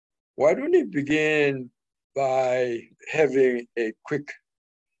Why don't we begin by having a quick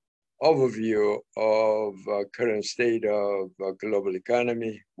overview of current state of global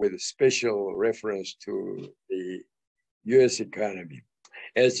economy with special reference to the U.S. economy.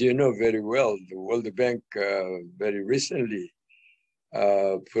 As you know very well, the World Bank very recently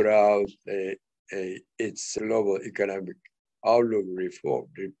put out its global economic outlook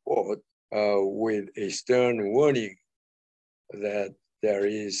report with a stern warning that there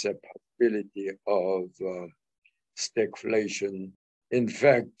is a possibility of stagflation. In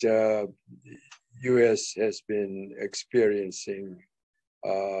fact, U.S. has been experiencing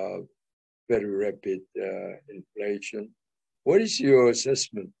very rapid inflation. What is your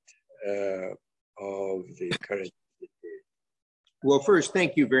assessment of the current situation? Well, first,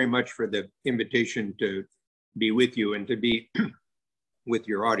 thank you very much for the invitation to be with you and to be with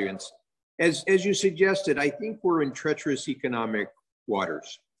your audience. As you suggested, I think we're in treacherous economic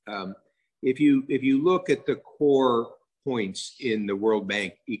waters. If you look at the core points in the World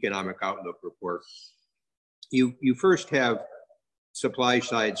Bank Economic Outlook Report, you first have supply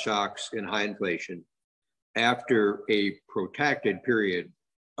side shocks and high inflation after a protracted period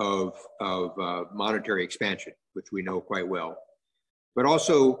of monetary expansion, which we know quite well. But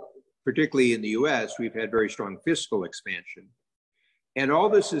also, particularly in the US, we've had very strong fiscal expansion. And all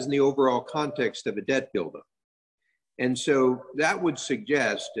this is in the overall context of a debt buildup. And so that would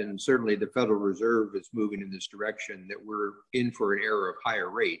suggest, and certainly the Federal Reserve is moving in this direction, that we're in for an era of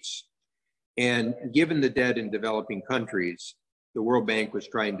higher rates. And given the debt in developing countries, the World Bank was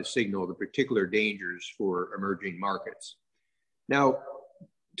trying to signal the particular dangers for emerging markets. Now,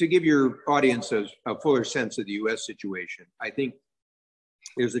 to give your audience a fuller sense of the US situation, I think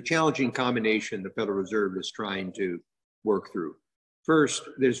there's a challenging combination the Federal Reserve is trying to work through. First,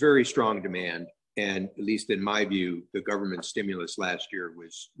 there's very strong demand. And at least in my view, the government stimulus last year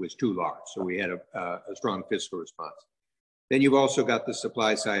was too large. So we had a strong fiscal response. Then you've also got the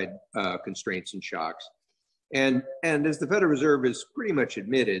supply side constraints and shocks. And as the Federal Reserve has pretty much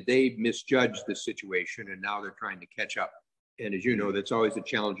admitted, they misjudged the situation and now they're trying to catch up. And as you know, that's always a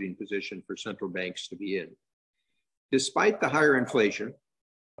challenging position for central banks to be in. Despite the higher inflation,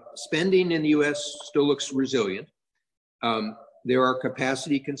 spending in the US still looks resilient. There are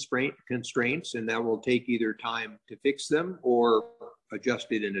capacity constraints, and that will take either time to fix them or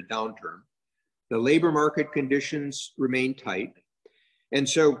adjust it in a downturn. The labor market conditions remain tight. And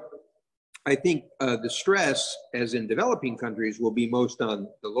so I think the stress, as in developing countries, will be most on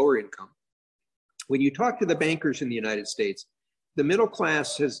the lower income. When you talk to the bankers in the United States, the middle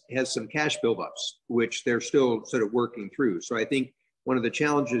class has some cash buildups, which they're still sort of working through. So I think one of the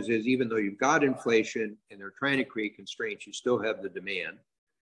challenges is, even though you've got inflation and they're trying to create constraints, you still have the demand.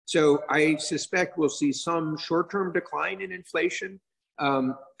 So I suspect we'll see some short-term decline in inflation,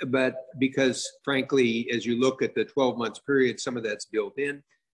 but because frankly, as you look at the 12 months period, some of that's built in.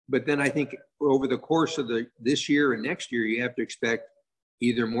 But then I think over the course of this year and next year, you have to expect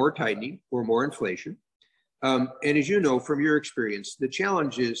either more tightening or more inflation. And as you know from your experience, the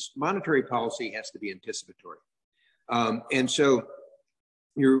challenge is monetary policy has to be anticipatory. And so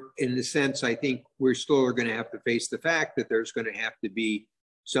in a sense, I think we're still going to have to face the fact that there's going to have to be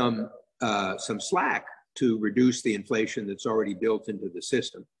some slack to reduce the inflation that's already built into the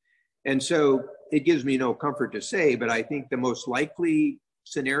system. And so it gives me no comfort to say, but I think the most likely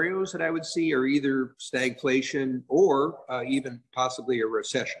scenarios that I would see are either stagflation or even possibly a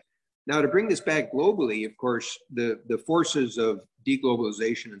recession. Now, to bring this back globally, of course, the forces of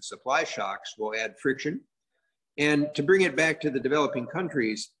deglobalization and supply shocks will add friction. And to bring it back to the developing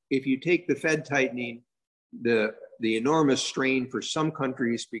countries, if you take the Fed tightening, the enormous strain for some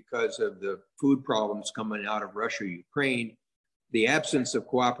countries because of the food problems coming out of Russia, Ukraine, the absence of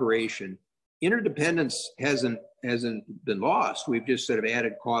cooperation, interdependence hasn't been lost. We've just sort of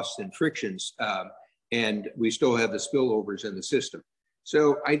added costs and frictions, and we still have the spillovers in the system.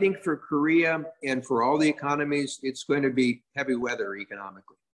 So I think for Korea and for all the economies, it's going to be heavy weather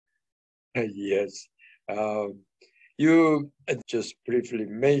economically. Yes. You just briefly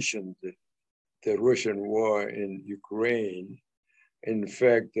mentioned the Russian war in Ukraine. In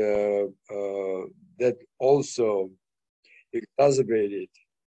fact, that also exacerbated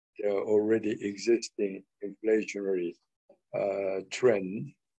the already existing inflationary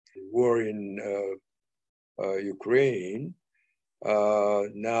trend. The war in Ukraine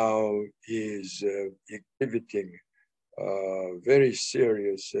now is exhibiting very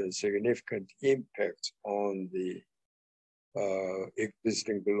serious and significant impact on the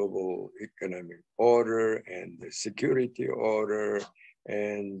existing global economic order and the security order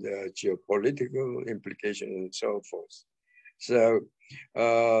and geopolitical implications and so forth. So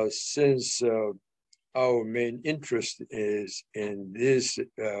since our main interest is in this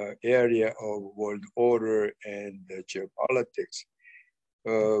area of world order and geopolitics,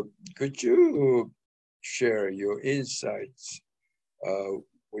 could you share your insights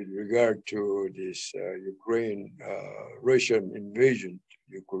with regard to this Russian invasion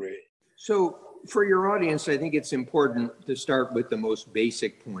to Ukraine? So for your audience, I think it's important to start with the most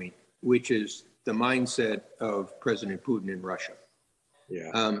basic point, which is the mindset of President Putin in Russia.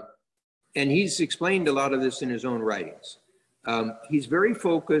 Yeah. And he's explained a lot of this in his own writings. He's very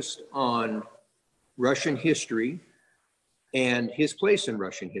focused on Russian history and his place in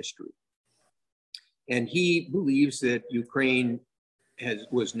Russian history. And he believes that Ukraine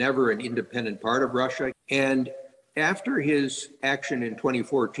was never an independent part of Russia. And after his action in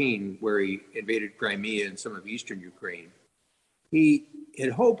 2014, where he invaded Crimea and some of eastern Ukraine, he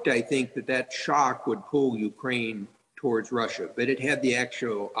had hoped, I think, that that shock would pull Ukraine towards Russia, but it had the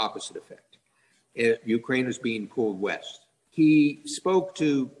actual opposite effect. Ukraine was being pulled west. He spoke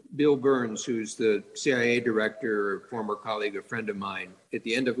to Bill Burns, who's the CIA director, a former colleague, a friend of mine, at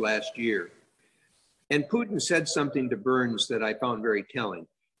the end of last year. And Putin said something to Burns that I found very telling.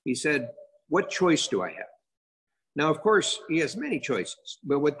 He said, "What choice do I have?" Now, of course, he has many choices,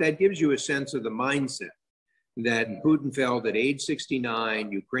 but what that gives you a sense of the mindset that Putin felt at age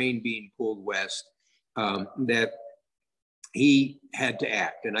 69, Ukraine being pulled west, that he had to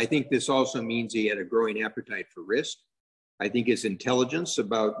act. And I think this also means he had a growing appetite for risk. I think his intelligence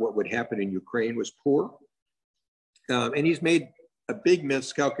about what would happen in Ukraine was poor. And he's made a big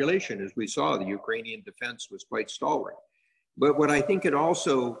miscalculation. As we saw, the Ukrainian defense was quite stalwart. But what I think it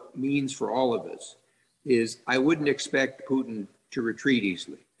also means for all of us is I wouldn't expect Putin to retreat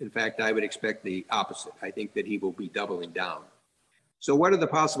easily. In fact, I would expect the opposite. I think that he will be doubling down. So what are the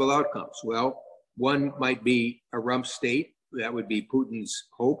possible outcomes? Well, one might be a rump state. That would be Putin's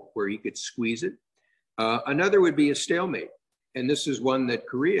hope, where he could squeeze it. Another would be a stalemate. And this is one that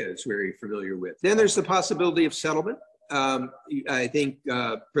Korea is very familiar with. Then there's the possibility of settlement. I think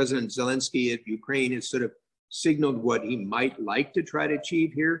President Zelensky of Ukraine has sort of signaled what he might like to try to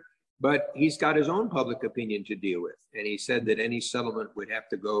achieve here, but he's got his own public opinion to deal with. And he said that any settlement would have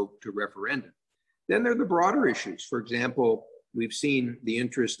to go to referendum. Then there are the broader issues. For example, we've seen the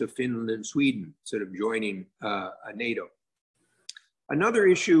interest of Finland and Sweden sort of joining NATO. Another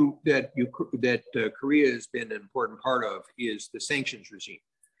issue that Korea has been an important part of is the sanctions regime.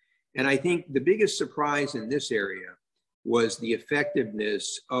 And I think the biggest surprise in this area was the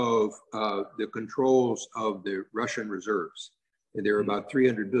effectiveness of the controls of the Russian reserves. And there are about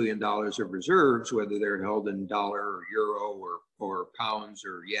 $300 billion of reserves, whether they're held in dollar or euro or pounds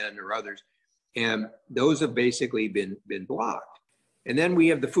or yen or others. And those have basically been blocked. And then we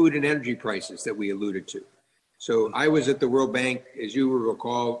have the food and energy prices that we alluded to. So I was at the World Bank, as you will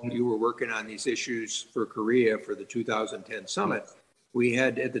recall, you were working on these issues for Korea for the 2010 summit. We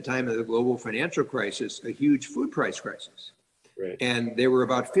had, at the time of the global financial crisis, a huge food price crisis. Right. And there were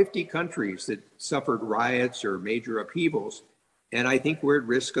about 50 countries that suffered riots or major upheavals. And I think we're at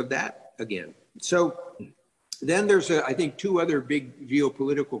risk of that again. So then there's, I think, two other big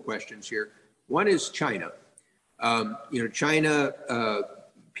geopolitical questions here. One is China. China,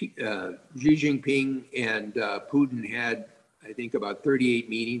 Xi Jinping and Putin had, I think, about 38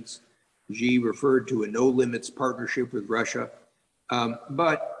 meetings. Xi referred to a no limits partnership with Russia,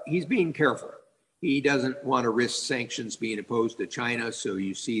 but he's being careful. He doesn't want to risk sanctions being imposed to China. So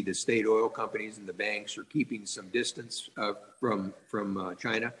you see the state oil companies and the banks are keeping some distance from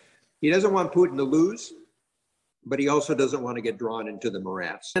China. He doesn't want Putin to lose, but he also doesn't want to get drawn into the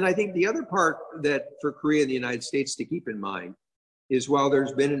morass. And I think the other part that for Korea and the United States to keep in mind is while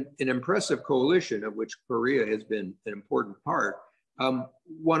there's been an impressive coalition of which Korea has been an important part,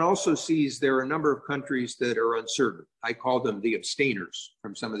 one also sees there are a number of countries that are uncertain. I call them the abstainers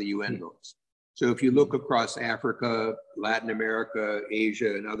from some of the UN votes. So if you look across Africa, Latin America,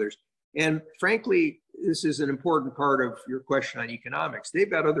 Asia, and others, and frankly, this is an important part of your question on economics, they've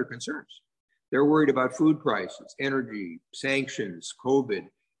got other concerns. They're worried about food prices, energy, sanctions, COVID,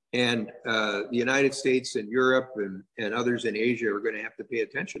 and the United States and Europe and others in Asia are going to have to pay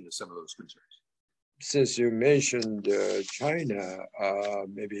attention to some of those concerns. Since you mentioned China,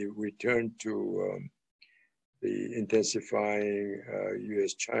 maybe we turn to the intensifying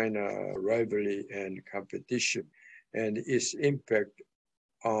U.S.-China rivalry and competition and its impact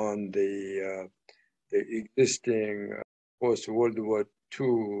on the existing post-World War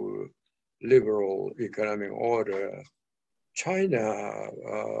II liberal economic order. China,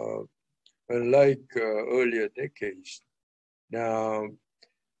 unlike earlier decades, now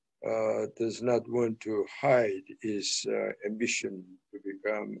does not want to hide its ambition to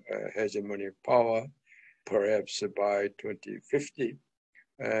become a hegemonic power, perhaps by 2050.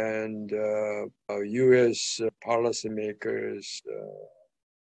 And U.S. policymakers,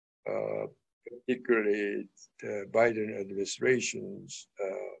 particularly the Biden administrations,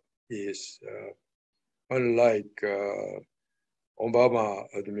 is unlike Obama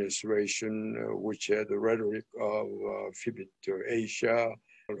administration, which had the rhetoric of flip it to Asia.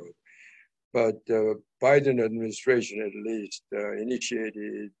 But the Biden administration at least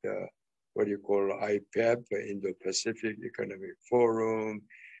initiated what you call IPEF, Indo-Pacific Economic Forum,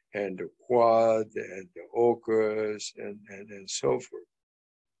 and the Quad, and the AUKUS, and so forth,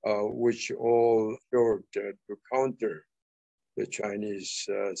 which all served to counter the Chinese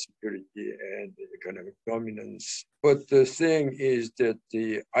security and economic dominance. But the thing is that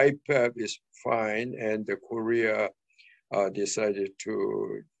the IPEF is fine, and the Korea decided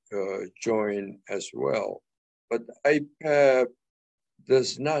to join as well. But IPEF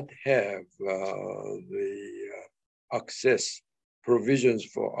does not have the access, provisions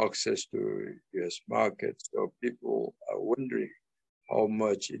for access to US markets. So people are wondering how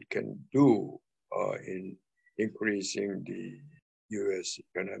much it can do in increasing the US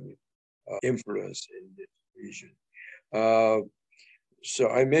economic influence in this region. So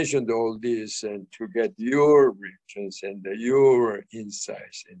I mentioned all this and to get your reactions and your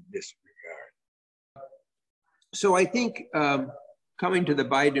insights in this regard. So I think coming to the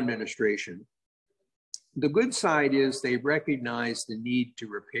Biden administration, the good side is they recognize the need to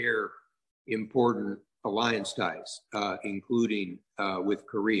repair important alliance ties, including with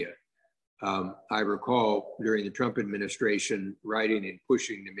Korea. I recall during the Trump administration writing and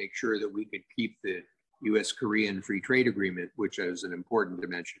pushing to make sure that we could keep the US-Korean free trade agreement, which is an important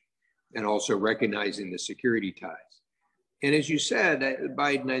dimension, and also recognizing the security ties. And as you said,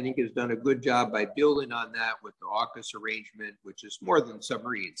 Biden, I think, has done a good job by building on that with the AUKUS arrangement, which is more than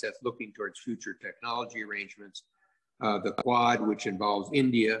submarines. That's looking towards future technology arrangements. The Quad, which involves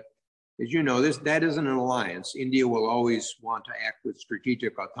India. As you know, that isn't an alliance. India will always want to act with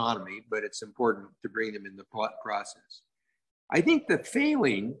strategic autonomy, but it's important to bring them in the process. I think the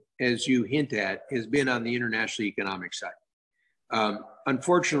failing, as you hint at, has been on the international economic side.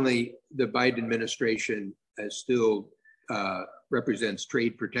 Unfortunately, the Biden administration still represents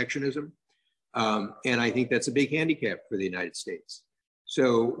trade protectionism. And I think that's a big handicap for the United States.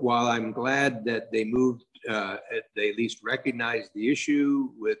 So while I'm glad that they moved, they at least recognized the issue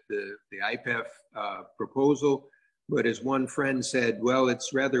with the IPEF proposal, but as one friend said, well,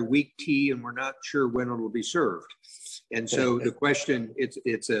 it's rather weak tea and we're not sure when it will be served. And so the question,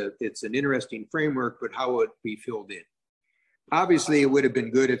 it's an interesting framework, but how would it be filled in? Obviously, it would have been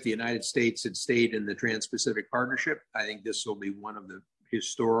good if the United States had stayed in the Trans-Pacific Partnership. I think this will be one of the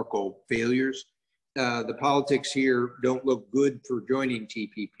historical failures. The politics here don't look good for joining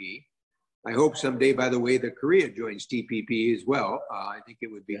TPP. I hope someday, by the way, that Korea joins TPP as well. I think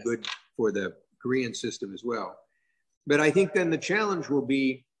it would be good for the Korean system as well. But I think then the challenge will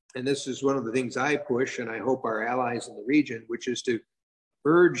be, and this is one of the things I push, and I hope our allies in the region, which is to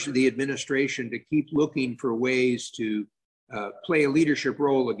urge the administration to keep looking for ways to play a leadership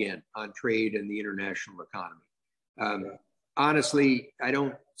role again on trade and the international economy. Honestly, I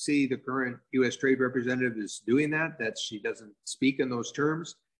don't see the current U.S. Trade Representative is doing that. She doesn't speak in those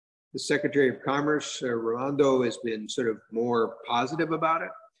terms. The Secretary of Commerce, Rolando, has been sort of more positive about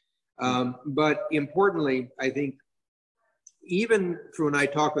it. But importantly, I think even when I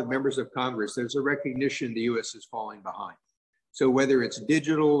talk with members of Congress, there's a recognition the U.S. is falling behind. So whether it's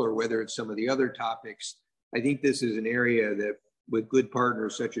digital or whether it's some of the other topics, I think this is an area that with good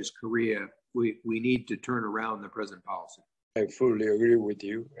partners such as Korea, we need to turn around the present policy. I fully agree with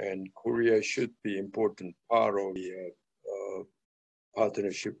you, and Korea should be an important part of the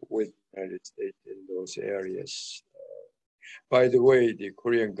partnership with the United States in those areas. By the way, the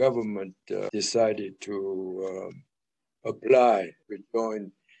Korean government decided to apply to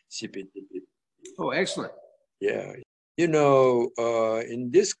join CPTPP. Oh, excellent. Yeah. You know,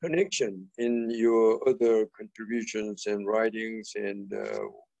 in this connection, in your other contributions and writings in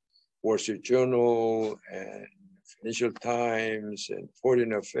Wall Street Journal and Financial Times and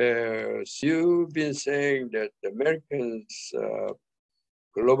Foreign Affairs, you've been saying that the Americans,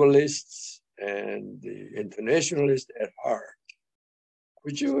 globalists and the internationalists at heart.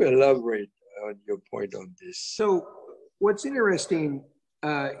 Could you elaborate on your point on this? So what's interesting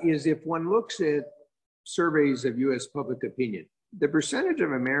is if one looks at surveys of US public opinion, the percentage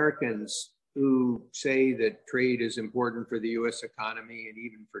of Americans who say that trade is important for the US economy and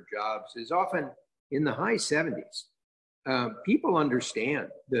even for jobs is often in the high 70s. people understand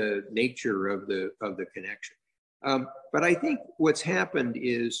the nature of the connection. But I think what's happened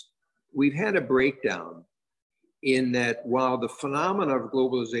is we've had a breakdown in that while the phenomena of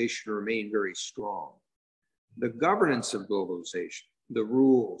globalization remain very strong, the governance of globalization, the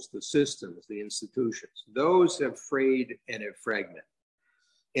rules, the systems, the institutions, those have frayed and have fragmented.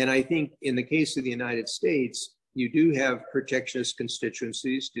 And I think in the case of the United States, you do have protectionist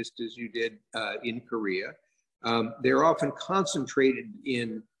constituencies, just as you did in Korea. They're often concentrated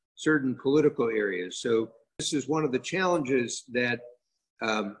in certain political areas. So this is one of the challenges that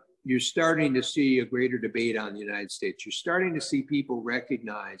you're starting to see a greater debate on the United States. You're starting to see people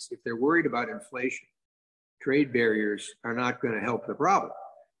recognize if they're worried about inflation, trade barriers are not going to help the problem.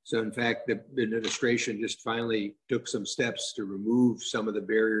 So in fact, the administration just finally took some steps to remove some of the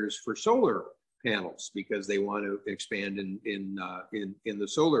barriers for solar panels because they want to expand in the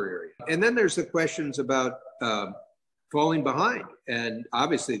solar area. And then there's the questions about falling behind. And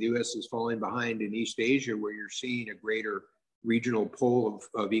obviously the US is falling behind in East Asia, where you're seeing a greater regional pull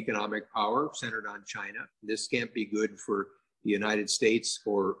of economic power centered on China. This can't be good for the United States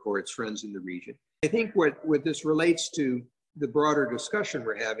or its friends in the region. I think what this relates to the broader discussion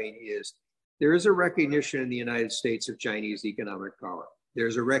we're having is there is a recognition in the United States of Chinese economic power.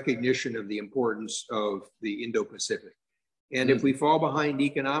 There's a recognition of the importance of the Indo-Pacific. And if we fall behind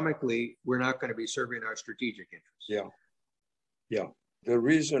economically, we're not going to be serving our strategic interests. Yeah. The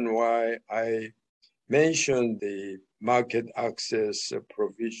reason why I mentioned the market access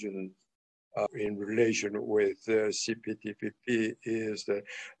provision in relation with CPTPP is that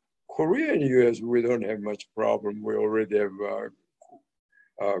Korea and US, we don't have much problem. We already have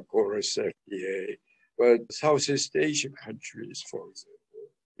Chorus FDA. But Southeast Asian countries, for example,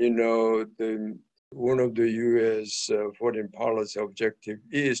 one of the US foreign policy objective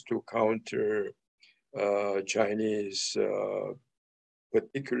is to counter Chinese,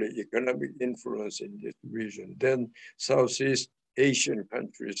 particularly economic influence in this region. Then Southeast Asian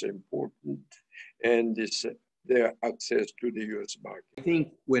countries are important, and their access to the US market. I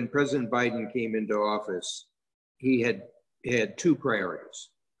think when President Biden came into office, he had two priorities.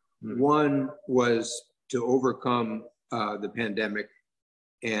 One was to overcome the pandemic,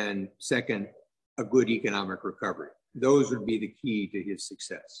 and second, a good economic recovery. Those would be the key to his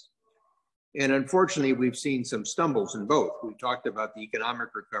success. And unfortunately, we've seen some stumbles in both. We talked about the economic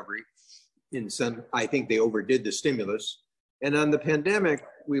recovery. I think they overdid the stimulus. And on the pandemic,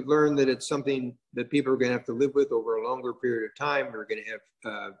 we've learned that it's something that people are going to have to live with over a longer period of time. We're going to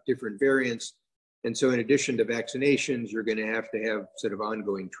have different variants. And so in addition to vaccinations, you're going to have sort of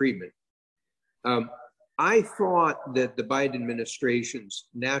ongoing treatment. I thought that the Biden administration's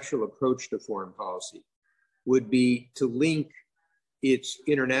natural approach to foreign policy would be to link its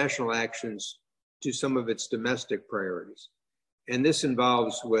international actions to some of its domestic priorities. And this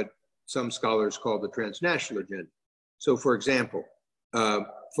involves what some scholars call the transnational agenda. So for example,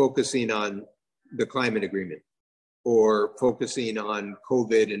 focusing on the climate agreement or focusing on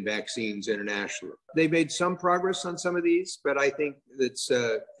COVID and vaccines internationally. They made some progress on some of these, but I think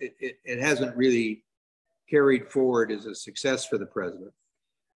it hasn't really carried forward as a success for the president.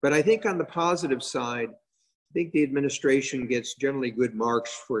 But I think on the positive side, I think the administration gets generally good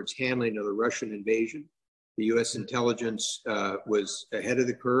marks for its handling of the Russian invasion. The US intelligence was ahead of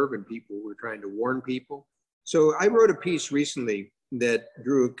the curve and people were trying to warn people. So I wrote a piece recently that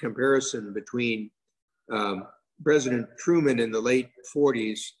drew a comparison between President Truman in the late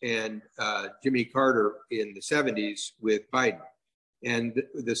 40s and Jimmy Carter in the 70s with Biden. And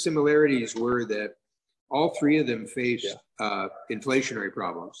the similarities were that all three of them faced inflationary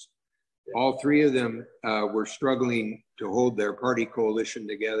problems. All three of them were struggling to hold their party coalition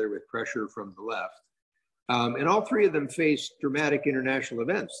together with pressure from the left. And all three of them faced dramatic international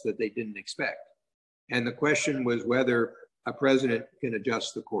events that they didn't expect. And the question was whether a president can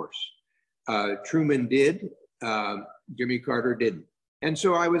adjust the course. Truman did, Jimmy Carter didn't. And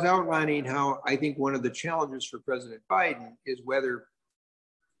so I was outlining how I think one of the challenges for President Biden is whether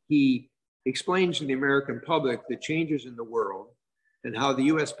he explains to the American public the changes in the world and how the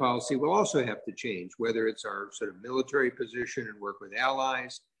US policy will also have to change, whether it's our sort of military position and work with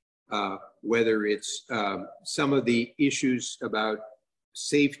allies, whether it's some of the issues about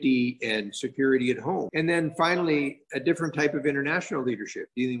safety and security at home. And then finally, a different type of international leadership,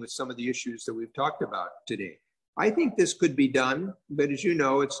 dealing with some of the issues that we've talked about today. I think this could be done, but as you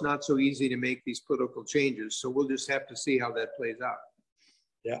know, it's not so easy to make these political changes. So we'll just have to see how that plays out.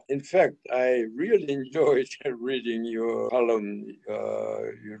 Yeah, in fact, I really enjoyed reading your column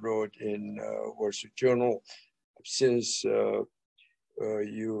you wrote in Wall Street Journal, since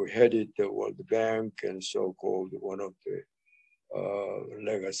you headed the World Bank and so-called one of the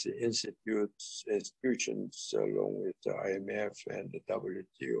legacy institutions along with the IMF and the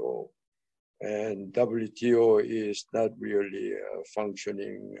WTO. And WTO is not really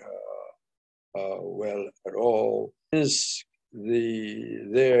functioning well at all. Since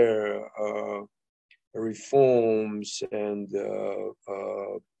their reforms and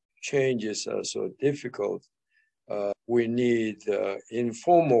changes are so difficult, we need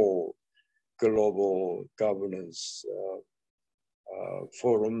informal global governance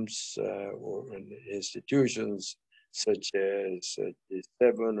forums or institutions such as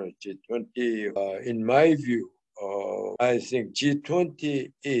G7 or G20. In my view, I think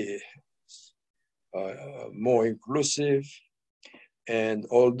G20 is more inclusive, and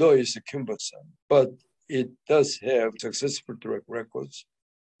although it's cumbersome, but it does have successful track records.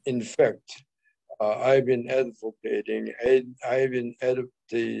 In fact, I've been advocating,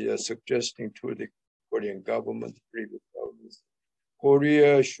 suggesting to the Korean government, previous governments,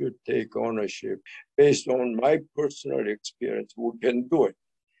 Korea should take ownership. Based on my personal experience, we can do it.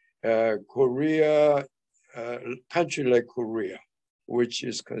 Country like Korea, which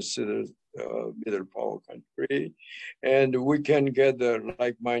is considered a middle power country, and we can gather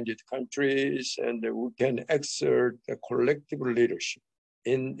like-minded countries, and we can exert a collective leadership.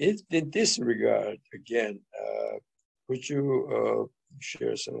 In this regard, again, could you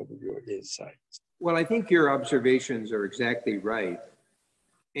share some of your insights? Well, I think your observations are exactly right.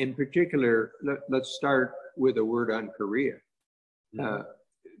 In particular, let's start with a word on Korea.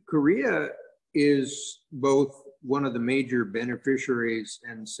 Korea is both one of the major beneficiaries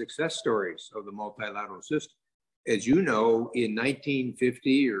and success stories of the multilateral system. As you know, in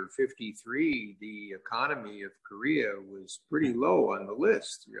 1950 or 53, the economy of Korea was pretty low on the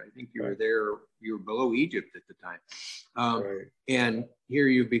list. I think you were there, you were below Egypt at the time. And here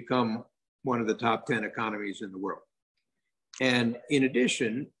you've become one of the top 10 economies in the world. And in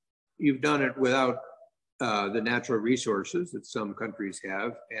addition, you've done it without the natural resources that some countries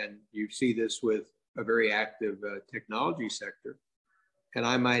have. And you see this with a very active technology sector. And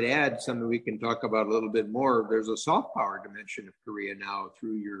I might add something we can talk about a little bit more. There's a soft power dimension of Korea now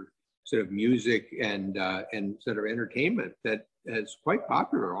through your sort of music and sort of entertainment that is quite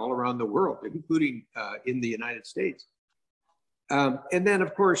popular all around the world, including in the United States. And then,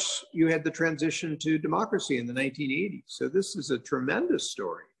 of course, you had the transition to democracy in the 1980s. So this is a tremendous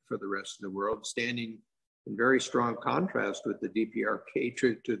story for the rest of the world, standing in very strong contrast with the DPRK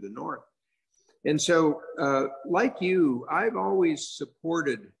to the north. And so, like you, I've always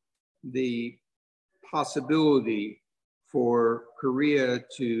supported the possibility for Korea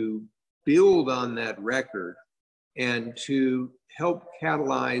to build on that record and to help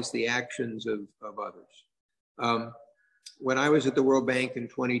catalyze the actions of others. When I was at the World Bank in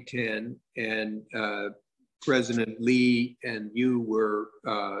 2010 and President Lee and you were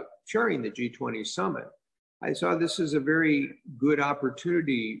chairing the G20 summit, I saw this as a very good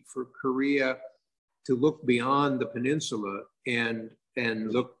opportunity for Korea to look beyond the peninsula and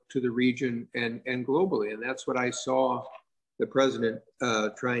look to the region and globally. And that's what I saw the president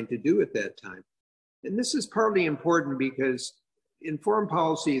trying to do at that time. And this is partly important because in foreign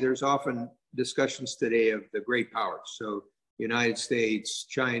policy, there's often discussions today of the great powers. So United States,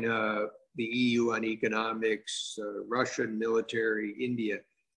 China, the EU on economics, Russian military, India.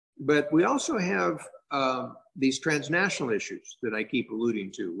 But we also have these transnational issues that I keep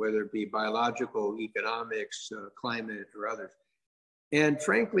alluding to, whether it be biological, economics, climate, or others. And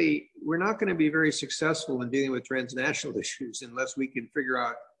frankly, we're not going to be very successful in dealing with transnational issues unless we can figure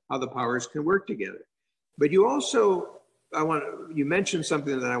out how the powers can work together. But you also, you mentioned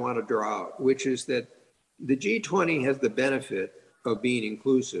something that I want to draw out, which is that the G20 has the benefit of being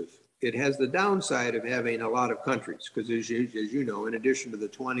inclusive. It has the downside of having a lot of countries, because as you know, in addition to the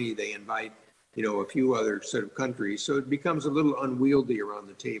 20, they invite a few other sort of countries. So it becomes a little unwieldy around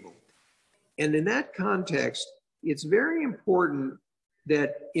the table. And in that context, it's very important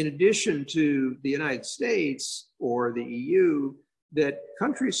that in addition to the United States or the EU, that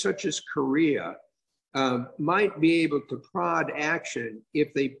countries such as Korea might be able to prod action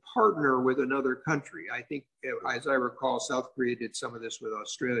if they partner with another country. I think, as I recall, South Korea did some of this with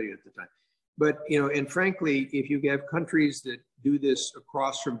Australia at the time. But, and frankly, if you have countries that do this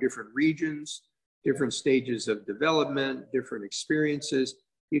across from different regions, different stages of development, different experiences,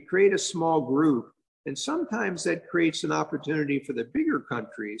 you create a small group. And sometimes that creates an opportunity for the bigger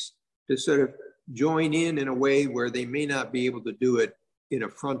countries to sort of join in a way where they may not be able to do it in a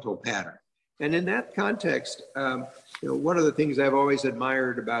frontal pattern. And in that context, one of the things I've always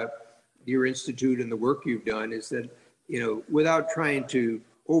admired about your institute and the work you've done is that without trying to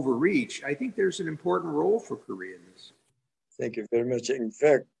overreach, I think there's an important role for Korea in this. Thank you very much. In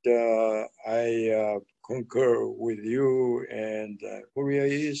fact, I concur with you, and Korea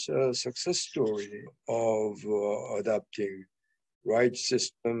is a success story of adopting right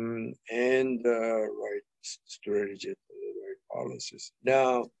system and right strategy, right policies.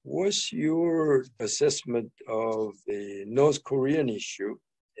 Now, what's your assessment of the North Korean issue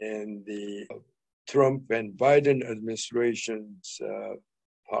and the Trump and Biden administration's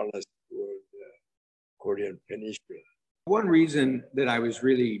policy toward the Korean Peninsula? One reason that I was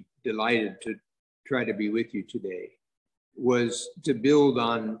really delighted to try to be with you today was to build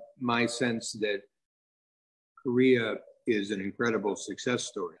on my sense that Korea is an incredible success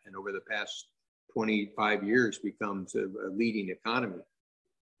story, and over the past 25 years becomes a leading economy.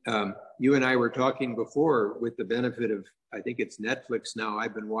 You and I were talking before, with the benefit of, I think it's Netflix now,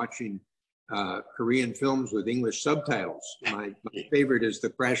 I've been watching Korean films with English subtitles. My favorite is The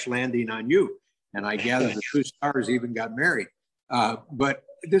Crash Landing on You, and I gather the two stars even got married. But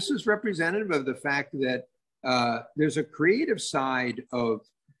this is representative of the fact that there's a creative side of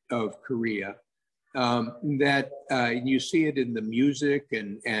Korea that you see it in the music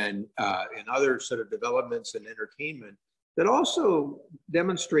and in other sort of developments and entertainment that also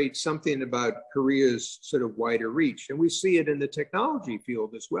demonstrates something about Korea's sort of wider reach. And we see it in the technology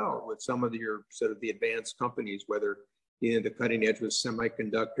field as well, with some of your sort of the advanced companies, whether the cutting edge with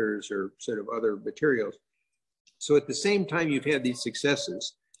semiconductors or sort of other materials. So at the same time, you've had these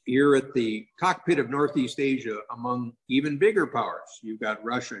successes. You're at the cockpit of Northeast Asia among even bigger powers. You've got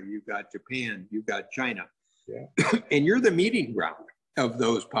Russia, you've got Japan, you've got China. Yeah. And you're the meeting ground of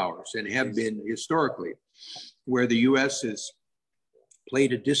those powers and have been historically, where the US has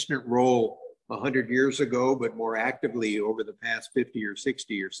played a distant role 100 years ago, but more actively over the past 50 or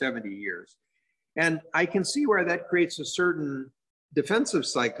 60 or 70 years. And I can see where that creates a certain defensive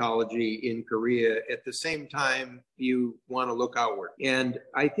psychology in Korea. At the same time, you want to look outward. And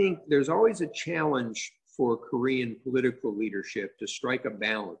I think there's always a challenge for Korean political leadership to strike a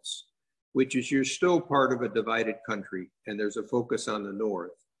balance, which is you're still part of a divided country and there's a focus on the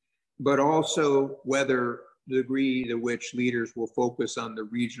North, but also whether the degree to which leaders will focus on the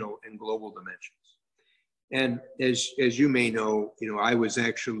regional and global dimensions. And as you may know, I was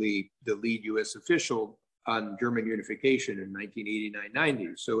actually the lead US official on German unification in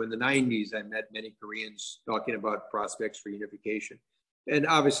 1989-90. So in the 90s, I met many Koreans talking about prospects for unification. And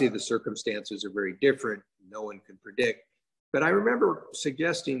obviously the circumstances are very different. No one can predict. But I remember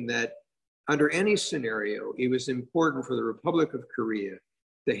suggesting that under any scenario, it was important for the Republic of Korea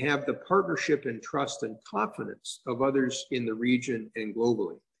to have the partnership and trust and confidence of others in the region and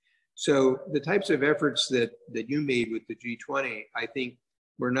globally. So the types of efforts that you made with the G20, I think,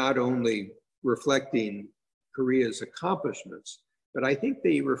 were not only reflecting Korea's accomplishments, but I think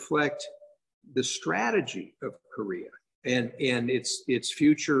they reflect the strategy of Korea and its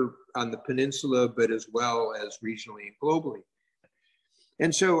future on the peninsula, but as well as regionally and globally.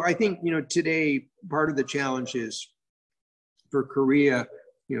 And so I think, today, part of the challenge is for Korea,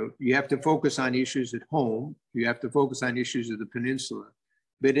 you have to focus on issues at home, you have to focus on issues of the peninsula,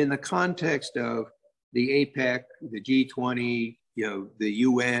 but in the context of the APEC, the G20, the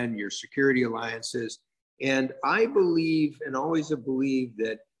UN, your security alliances. And I believe and always have believed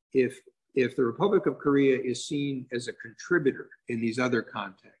that if the Republic of Korea is seen as a contributor in these other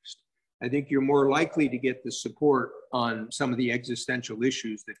contexts, I think you're more likely to get the support on some of the existential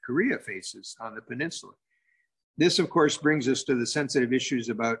issues that Korea faces on the peninsula. This, of course, brings us to the sensitive issues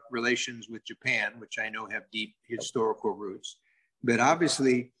about relations with Japan, which I know have deep historical roots. But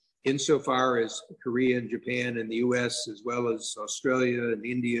obviously, insofar as Korea and Japan and the US, as well as Australia and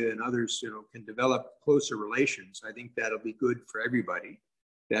India and others, can develop closer relations, I think that'll be good for everybody.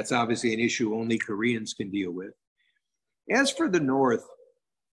 That's obviously an issue only Koreans can deal with. As for the North,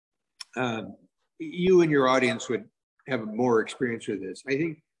 you and your audience would have more experience with this. I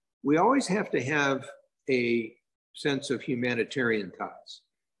think we always have to have a sense of humanitarian ties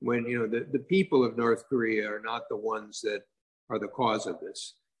when, the people of North Korea are not the ones that are the cause of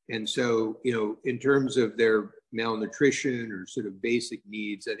this. And so, in terms of their malnutrition or sort of basic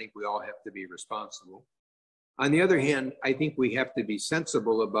needs, I think we all have to be responsible. On the other hand, I think we have to be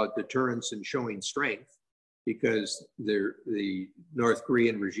sensible about deterrence and showing strength, because the North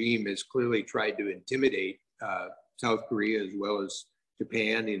Korean regime has clearly tried to intimidate South Korea as well as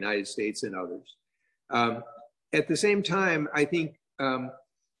Japan, the United States, and others. At the same time, I think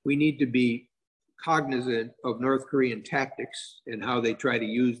we need to be cognizant of North Korean tactics and how they try to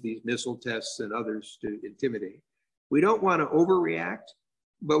use these missile tests and others to intimidate. We don't want to overreact,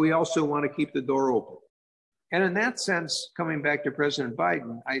 but we also want to keep the door open. And in that sense, coming back to President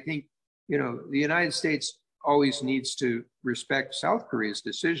Biden, I think, you know, the United States always needs to respect South Korea's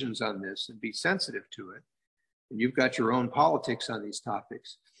decisions on this and be sensitive to it. And you've got your own politics on these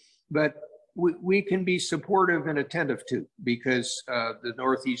topics. But we can be supportive and attentive to, because the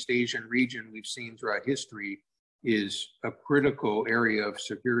Northeast Asian region we've seen throughout history is a critical area of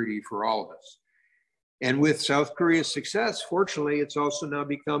security for all of us. And with South Korea's success, fortunately, it's also now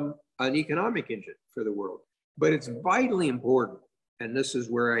become an economic engine for the world. But it's vitally important, and this is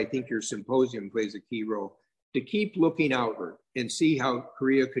where I think your symposium plays a key role, to keep looking outward and see how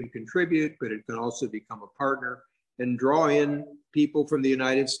Korea can contribute, but it can also become a partner and draw in people from the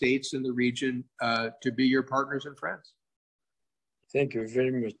United States and the region to be your partners and friends. Thank you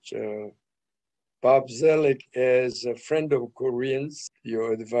very much. Bob Zoellick, as a friend of Koreans,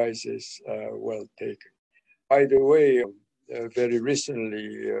 your advice is well taken. By the way, very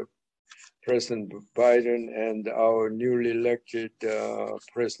recently, President Biden and our newly elected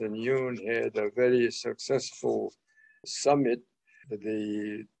President Yoon had a very successful summit.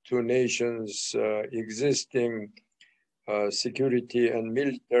 The two nations' existing security and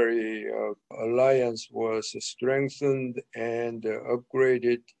military alliance was strengthened and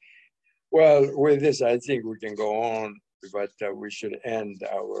upgraded. Well, with this, I think we can go on, but we should end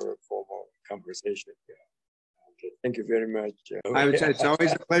our formal conversation here. Okay, thank you very much. It's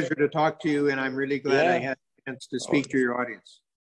always a pleasure to talk to you, and I'm really glad I had a chance to speak to your audience.